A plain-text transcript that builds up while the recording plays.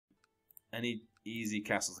any easy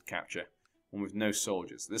castles to capture. One with no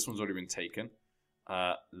soldiers. This one's already been taken.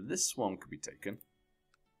 This one could be taken.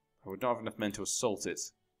 I would not have enough men to assault it.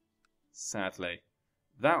 Sadly.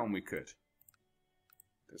 That one we could.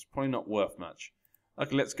 It's probably not worth much.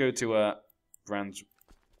 Okay, let's go to Brandswig.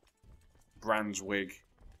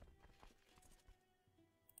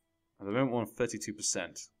 At the moment we're on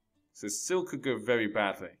 32%. So it still could go very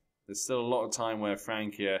badly. There's still a lot of time where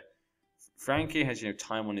Frankie has,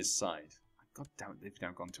 time on his side. God damn it, they've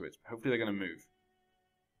now gone to it. Hopefully they're going to move.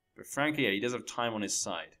 But Frankie, he does have time on his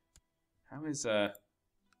side. How's the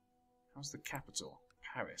capital?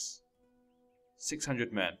 Paris.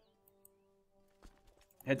 600 men.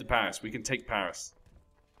 Head to Paris. We can take Paris.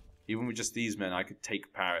 Even with just these men, I could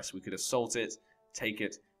take Paris. We could assault it, take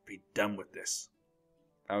it, be done with this.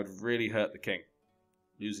 That would really hurt the king.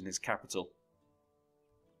 Losing his capital.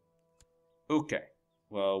 Okay.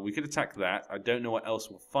 Well, we could attack that. I don't know what else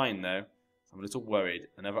we'll find, though. I'm a little worried.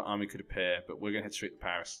 Another army could appear, but we're going to head straight to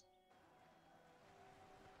Paris.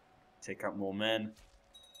 Take out more men.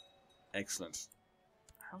 Excellent.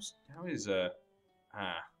 How is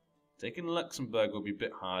taking Luxembourg will be a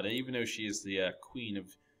bit harder, even though she is the Queen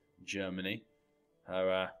of Germany.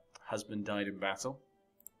 Her husband died in battle.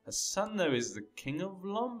 Her son, though, is the King of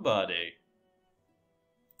Lombardy.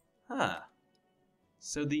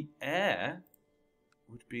 So the heir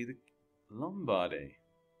would be the Lombardy.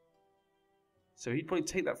 So he'd probably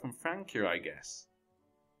take that from Francia, I guess.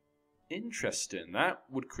 Interesting. That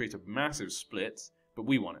would create a massive split, but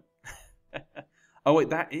we want it. Oh wait,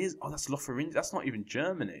 that's Lotharingia. That's not even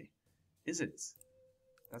Germany, is it?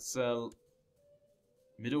 That's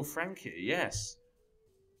Middle Francia. Yes.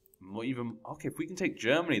 Okay, if we can take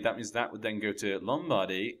Germany, that means that would then go to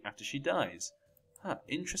Lombardy after she dies.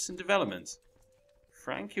 Interesting development.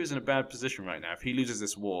 Francia is in a bad position right now. If he loses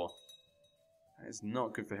this war, that is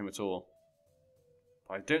not good for him at all.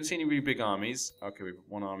 I don't see any really big armies. Okay, we've got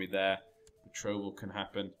one army there. Betrothal can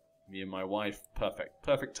happen. Me and my wife. Perfect.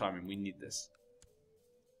 Perfect timing. We need this.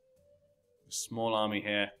 A small army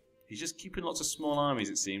here. He's just keeping lots of small armies,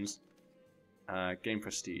 it seems. Gain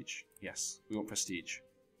prestige. Yes, we want prestige.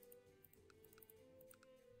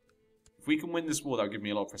 If we can win this war, that'll give me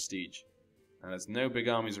a lot of prestige. And there's no big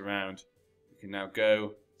armies around. We can now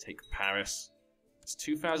go take Paris. There's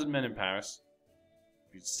 2,000 men in Paris.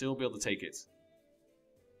 We'd still be able to take it.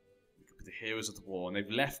 The heroes of the war, and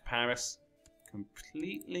they've left Paris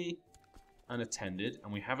completely unattended,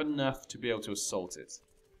 and we have enough to be able to assault it.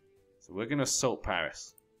 So we're going to assault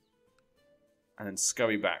Paris and then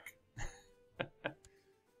scurry back. And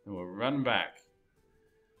we'll run back.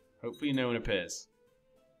 Hopefully no one appears.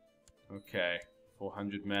 Okay,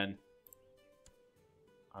 400 men.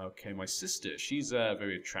 Okay, my sister, she's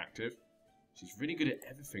very attractive. She's really good at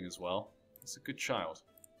everything as well. That's a good child.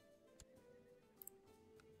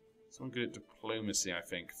 Someone good at diplomacy, I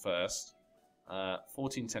think, first.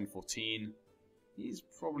 14, 10, 14. He's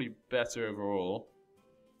probably better overall.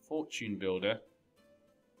 Fortune builder.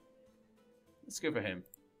 Let's go for him.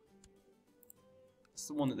 That's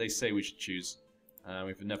the one that they say we should choose. We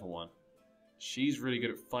have another one. She's really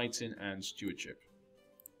good at fighting and stewardship.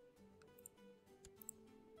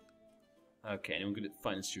 Okay, anyone good at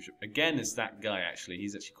fighting and stewardship? Again, it's that guy, actually.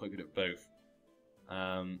 He's actually quite good at both.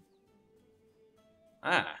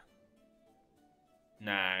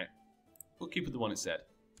 Nah, we'll keep it the one it said.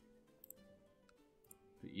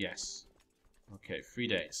 But yes. Okay, 3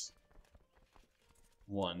 days.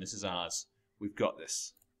 1, this is ours. We've got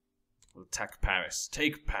this. We'll attack Paris.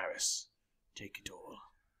 Take Paris. Take it all.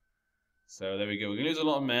 So there we go. We're going to lose a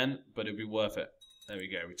lot of men, but it'll be worth it. There we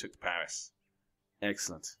go. We took Paris.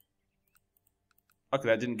 Excellent. Okay,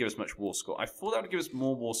 that didn't give us much war score. I thought that would give us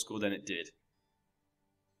more war score than it did.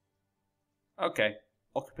 Okay.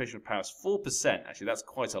 Occupation of Paris, 4%. Actually, that's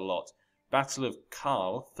quite a lot. Battle of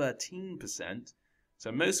Karl, 13%.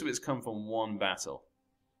 So most of it's come from one battle.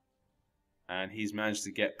 And he's managed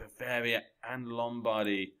to get Bavaria and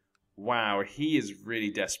Lombardy. Wow, he is really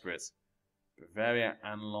desperate. Bavaria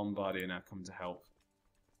and Lombardy are now coming to help.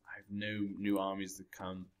 I have no new armies that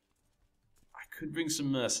come. I could bring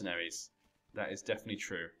some mercenaries. That is definitely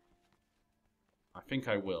true. I think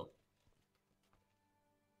I will.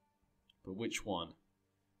 But which one?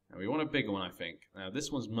 Now we want a bigger one, I think. Now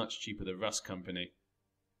this one's much cheaper, the Russ Company.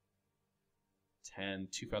 10,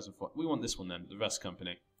 2004. We want this one then, the Russ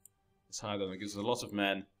Company. It's higher than it gives us a lot of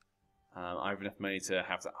men. I have enough money to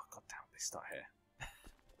have that. Oh, god damn it, they start here.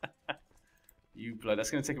 You blood.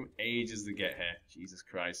 That's going to take them ages to get here. Jesus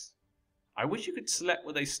Christ. I wish you could select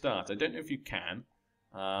where they start. I don't know if you can.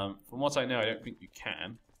 From what I know, I don't think you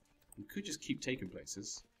can. You could just keep taking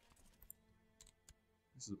places.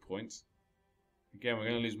 This is the point. Again, we're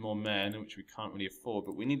going to lose more men, which we can't really afford,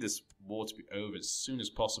 but we need this war to be over as soon as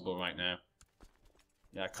possible right now.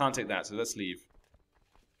 Yeah, I can't take that, so let's leave.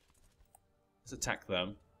 Let's attack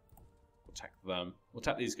them. We'll attack them. We'll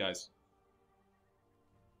attack these guys.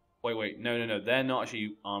 Wait. No. They're not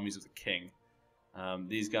actually armies of the king.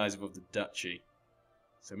 These guys are of the duchy.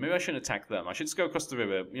 So maybe I shouldn't attack them. I should just go across the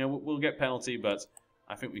river. You know, we'll get penalty, but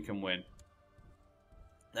I think we can win.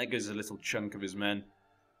 That goes a little chunk of his men.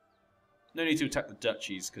 No need to attack the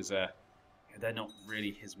duchies, because they're not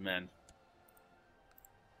really his men.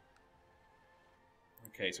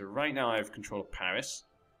 Okay, so right now I have control of Paris.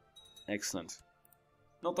 Excellent.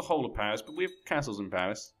 Not the whole of Paris, but we have castles in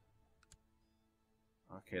Paris.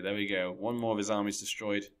 Okay, there we go. One more of his armies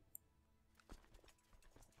destroyed.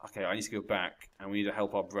 Okay, I need to go back, and we need to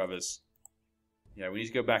help our brothers. Yeah, we need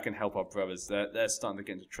to go back and help our brothers. They're starting to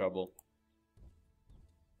get into trouble.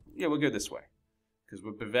 Yeah, we'll go this way. Because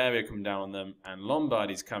with Bavaria coming down on them, and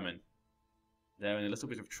Lombardy's coming. They're in a little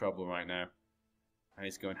bit of trouble right now. I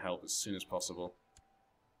need to go and help as soon as possible.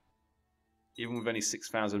 Even with only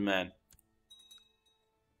 6,000 men.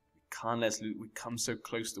 We can't let us lose. We come so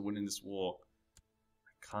close to winning this war. I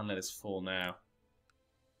can't let us fall now.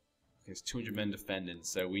 Okay, it's 200 men defending,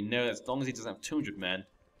 so we know that as long as he doesn't have 200 men,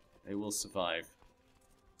 they will survive.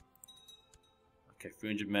 Okay,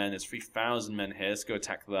 300 men. There's 3,000 men here. Let's go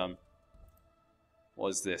attack them. What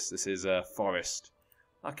is this? This is a forest.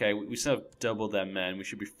 Okay, we still have double their men. We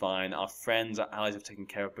should be fine. Our friends, our allies have taken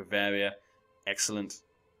care of Bavaria. Excellent.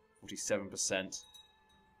 47%.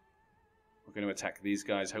 We're going to attack these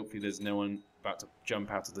guys. Hopefully there's no one about to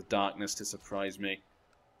jump out of the darkness to surprise me.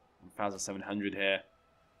 1,700 here.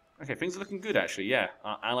 Okay, things are looking good actually, yeah.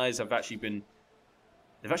 Our allies have actually been...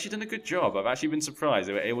 They've actually done a good job. I've actually been surprised.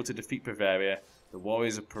 They were able to defeat Bavaria. The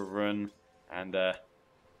warriors of Perun and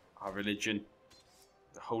our religion,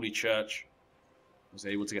 the Holy Church, was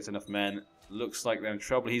able to get enough men. Looks like they're in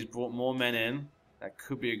trouble. He's brought more men in. That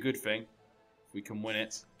could be a good thing if we can win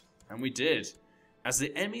it. And we did. As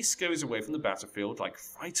the enemy scurries away from the battlefield like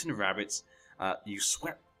frightened rabbits,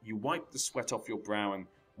 you wipe the sweat off your brow and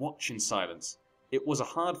watch in silence. It was a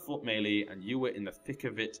hard-fought melee, and you were in the thick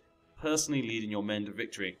of it, personally leading your men to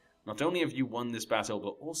victory. Not only have you won this battle,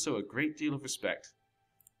 but also a great deal of respect.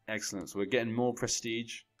 Excellent. So we're getting more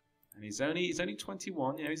prestige. And he's only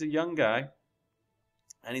 21. You know, he's a young guy.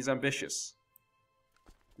 And he's ambitious.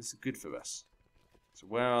 This is good for us. So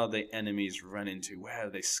where are the enemies running to? Where are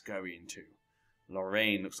they scurrying to?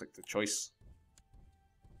 Lorraine looks like the choice.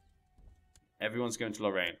 Everyone's going to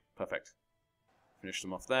Lorraine. Perfect. Finish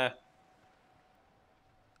them off there.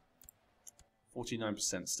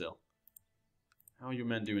 49% still. How are your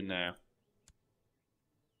men doing now?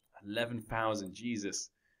 11,000.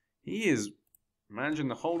 Jesus. He is managing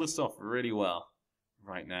to hold us off really well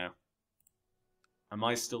right now. Am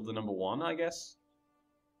I still the number one, I guess?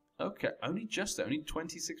 Okay, only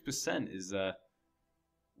 26% is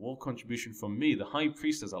war contribution from me. The High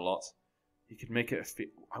Priest has a lot. He could make it a fit.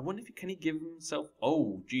 I wonder if can he give himself...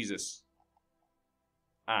 Oh, Jesus.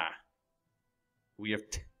 We have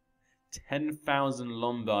 10,000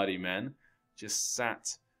 Lombardy men just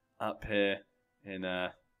sat up here in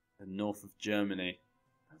the north of Germany.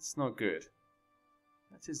 That's not good.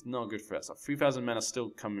 That is not good for us. Our 3,000 men are still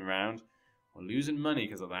coming around. We're losing money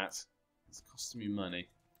because of that. It's costing me money.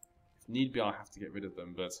 If need be, I'll have to get rid of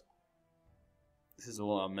them, but this is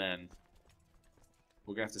all our men.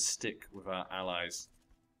 We're going to have to stick with our allies.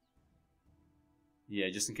 Yeah,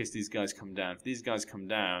 just in case these guys come down. If these guys come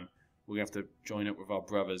down, we're going to have to join up with our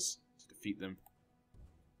brothers to defeat them.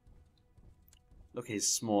 Look at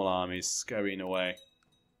his small armies scurrying away.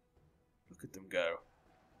 Look at them go.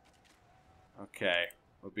 Okay,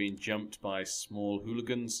 we're being jumped by small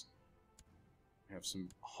hooligans. We have some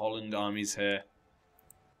Holland armies here.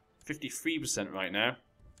 53% right now.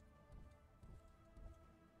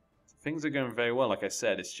 Things are going very well, like I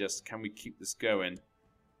said. It's just, can we keep this going?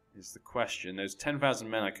 Is the question. Those 10,000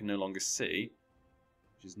 men I can no longer see,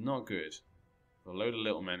 which is not good. Got a load of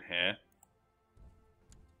little men here.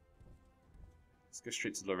 Let's go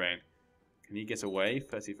straight to Lorraine. Can he get away?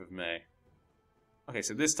 30th of May. Okay,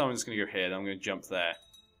 so this time I'm just going to go here, then I'm going to jump there.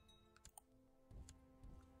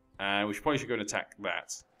 And we probably should go and attack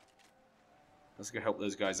that. Let's go help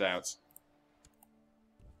those guys out.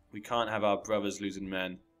 We can't have our brothers losing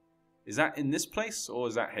men. Is that in this place, or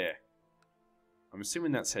is that here? I'm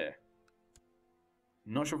assuming that's here.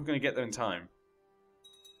 I'm not sure if we're going to get there in time.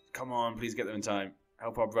 Come on, please get there in time.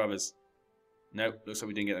 Help our brothers. Nope, looks like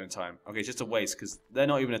we didn't get there in time. Okay, it's just a waste, because they're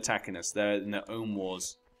not even attacking us. They're in their own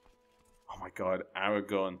wars. Oh my god,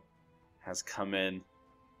 Aragon has come in.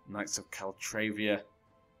 Knights of Caltravia.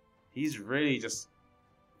 He's really just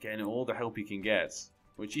getting all the help he can get.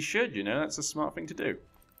 Which he should, you know, that's a smart thing to do.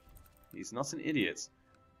 He's not an idiot.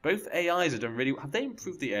 Both AIs have done really well. Have they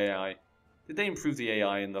improved the AI? Did they improve the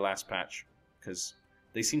AI in the last patch? Because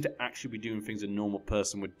they seem to actually be doing things a normal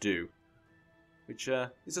person would do. Which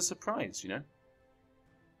is a surprise, you know.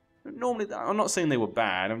 Normally, I'm not saying they were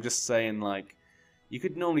bad. I'm just saying, like, you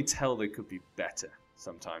could normally tell they could be better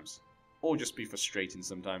sometimes. Or just be frustrating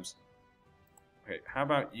sometimes. Okay, how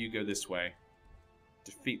about you go this way?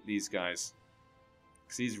 Defeat these guys.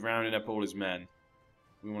 Because he's rounding up all his men.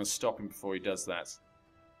 We want to stop him before he does that.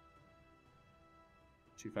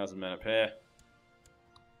 2,000 men up here.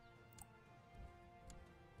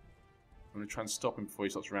 I'm going to try and stop him before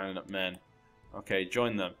he starts rounding up men. Okay,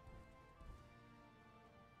 join them.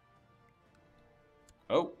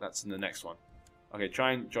 Oh, that's in the next one. Okay,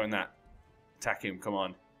 try and join that. Attack him, come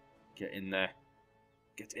on. Get in there.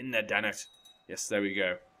 Get in there, damn it. Yes, there we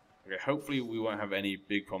go. Okay, hopefully we won't have any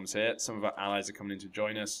big problems here. Some of our allies are coming in to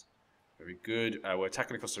join us. Very good. We're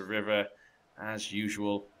attacking across the river, as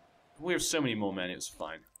usual. We have so many more men, it was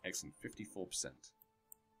fine. Excellent, 54%.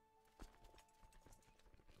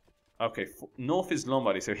 Okay, north is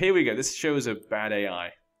Lombardy. So here we go. This shows a bad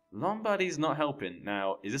AI. Lombardy's not helping.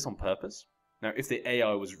 Now, is this on purpose? Now, if the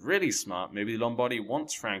AI was really smart, maybe Lombardy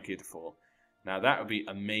wants Francia to fall. Now, that would be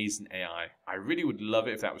amazing AI. I really would love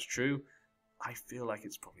it if that was true. I feel like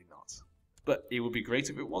it's probably not. But it would be great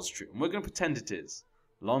if it was true. And we're going to pretend it is.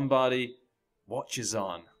 Lombardy watches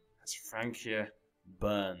on as Francia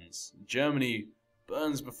burns. Germany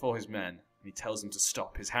burns before his men. And he tells them to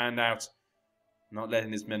stop. His hand out, not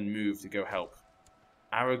letting his men move to go help.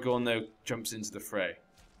 Aragon, though, jumps into the fray.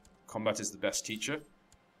 Combat is the best teacher.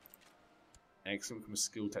 Excellent, become a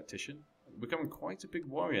skilled tactician. Becoming quite a big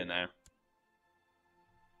warrior now.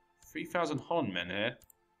 3,000 Holland men here.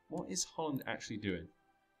 What is Holland actually doing?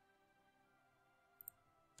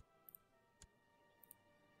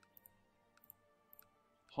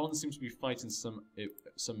 Holland seems to be fighting some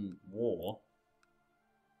war.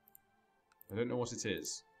 I don't know what it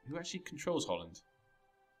is. Who actually controls Holland?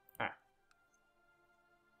 Ah.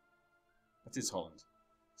 That is Holland.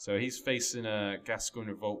 So he's facing a Gascoigne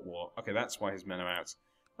revolt war. Okay, that's why his men are out.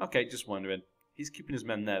 Okay, just wondering. He's keeping his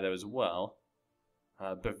men there though as well.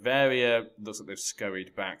 Bavaria, looks like they've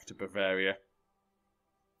scurried back to Bavaria.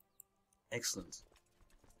 Excellent.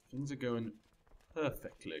 Things are going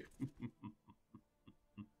perfectly.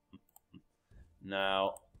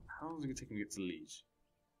 Now, how long is it going to take him to get to Liege?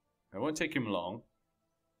 It won't take him long.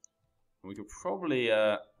 We could probably,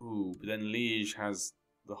 ooh, but then Liege has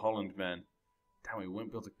the Holland men. Damn, we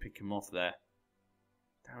won't be able to pick him off there.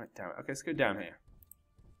 Damn it, damn it. Okay, let's go down here.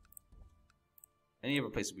 Any other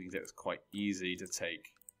places we can get that's quite easy to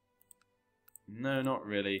take? No, not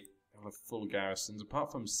really. They have full garrisons,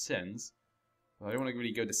 apart from Sens. But I don't want to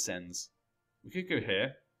really go to Sens. We could go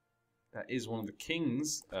here. That is one of the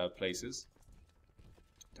king's places.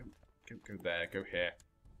 Don't go there, go here.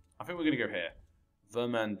 I think we're going to go here.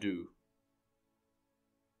 Vermandoux.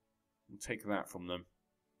 We'll take that from them.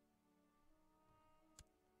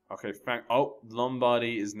 Okay, oh,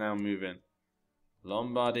 Lombardy is now moving.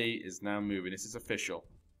 Lombardy is now moving. This is official.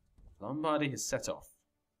 Lombardy has set off.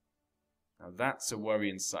 Now that's a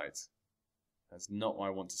worrying sight. That's not what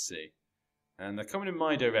I want to see. And they're coming in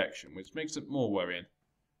my direction, which makes it more worrying.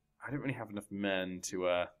 I don't really have enough men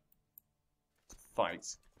to fight.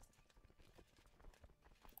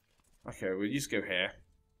 Okay, we'll just go here.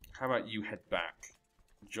 How about you head back?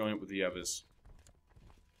 Join up with the others.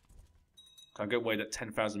 Can't get away that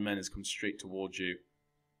 10,000 men has come straight towards you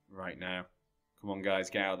right now. Come on, guys,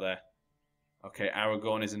 get out there. Okay,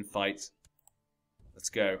 Aragon is in fight. Let's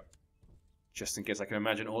go. Just in case, I can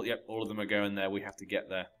imagine all of them are going there. We have to get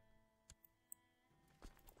there.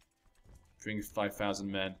 Bring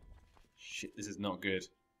 5,000 men. Shit, this is not good.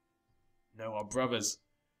 No, our brothers.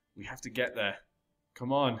 We have to get there.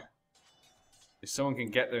 Come on. If someone can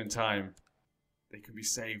get there in time, they could be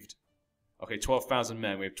saved. Okay, 12,000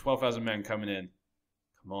 men. We have 12,000 men coming in.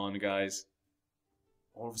 Come on, guys.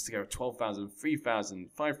 All of us together. 12,000, 3,000,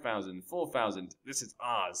 5,000, 4,000. This is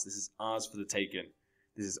ours. This is ours for the taking.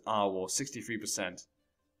 This is our war. 63%.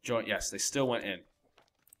 Joint. Yes, they still went in.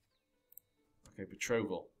 Okay,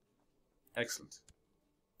 betrothal. Excellent.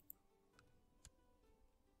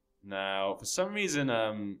 Now, for some reason,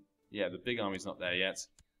 yeah, the big army's not there yet.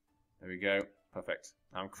 There we go. Perfect.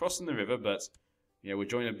 Now I'm crossing the river, but yeah, we're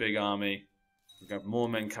joining a big army. We've got more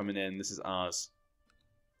men coming in. This is ours.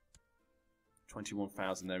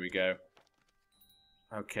 21,000. There we go.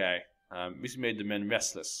 Okay. This made the men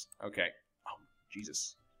restless. Okay. Oh,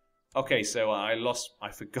 Jesus. Okay, so I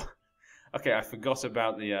forgot. Okay, I forgot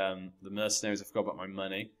about the mercenaries. I forgot about my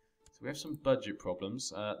money. So we have some budget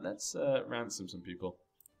problems. Let's ransom some people.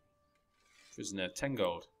 Prisoner, 10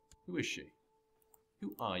 gold. Who is she?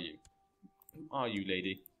 Who are you? Who are you,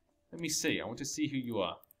 lady? Let me see. I want to see who you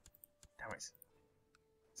are. Damn it.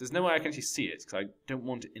 So there's no way I can actually see it, because I don't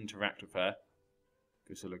want to interact with her.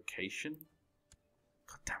 Go to location.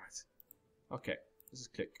 God damn it. Okay, let's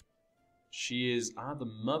just click. She is, the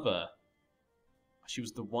mother. She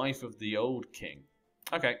was the wife of the old king.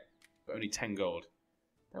 Okay, but only 10 gold.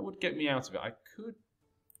 That would get me out of it. I could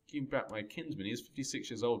give back my kinsman. He is 56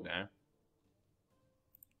 years old now.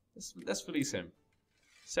 Let's release him.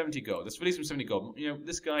 70 gold. Let's release him 70 gold. You know,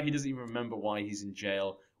 this guy, he doesn't even remember why he's in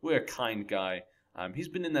jail. We're a kind guy. He's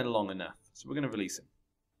been in there long enough, so we're going to release him.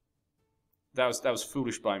 That was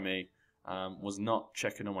foolish by me. Was not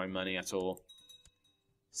checking on my money at all.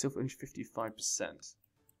 Still only 55%.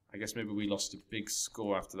 I guess maybe we lost a big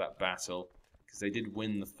score after that battle, because they did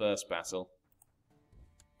win the first battle.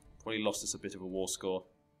 Probably lost us a bit of a war score.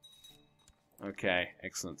 Okay,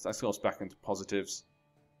 excellent. That's got us back into positives.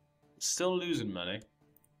 Still losing money.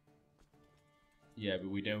 Yeah,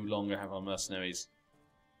 but we no longer have our mercenaries.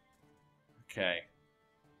 Okay.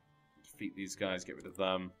 Defeat these guys, get rid of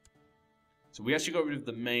them. So we actually got rid of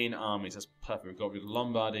the main armies. That's perfect. We got rid of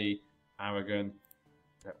Lombardy, Aragon.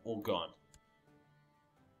 They're all gone.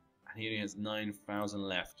 And he only has 9,000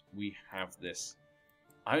 left. We have this.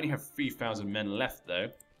 I only have 3,000 men left, though.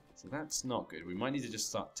 So that's not good. We might need to just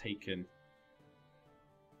start taking...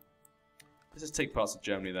 Let's just take parts of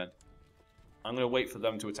Germany, then. I'm going to wait for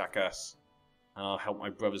them to attack us. And I'll help my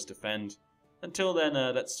brothers defend. Until then,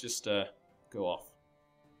 let's just go off.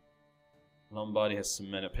 Lombardy has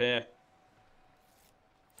some men up here.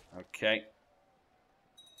 Okay.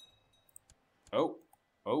 Oh,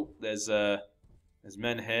 there's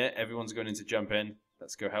men here. Everyone's going in to jump in.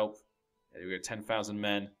 Let's go help. There we go, 10,000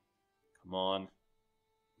 men. Come on.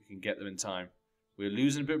 We can get them in time. We're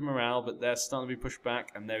losing a bit of morale, but they're starting to be pushed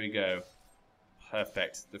back, and there we go.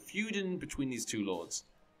 Perfect. The feuding between these two lords.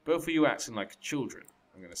 Both of you acting like children,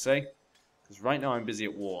 I'm going to say. Because right now I'm busy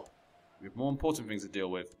at war. We have more important things to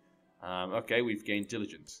deal with. Okay, we've gained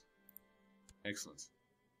diligence. Excellent.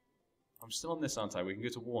 I'm still on this, aren't I? We can go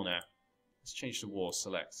to war now. Let's change to war.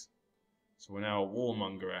 Select. So we're now a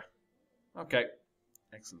warmongerer. Okay.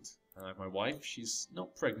 Excellent. I have my wife. She's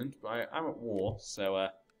not pregnant, but I'm at war, so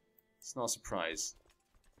it's not a surprise.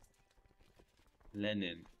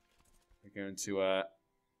 Lenin. We're going to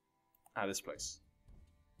this place.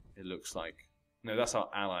 It looks like. No, that's our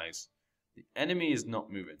allies. The enemy is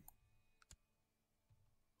not moving.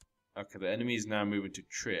 Okay, the enemy is now moving to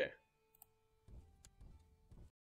Trier.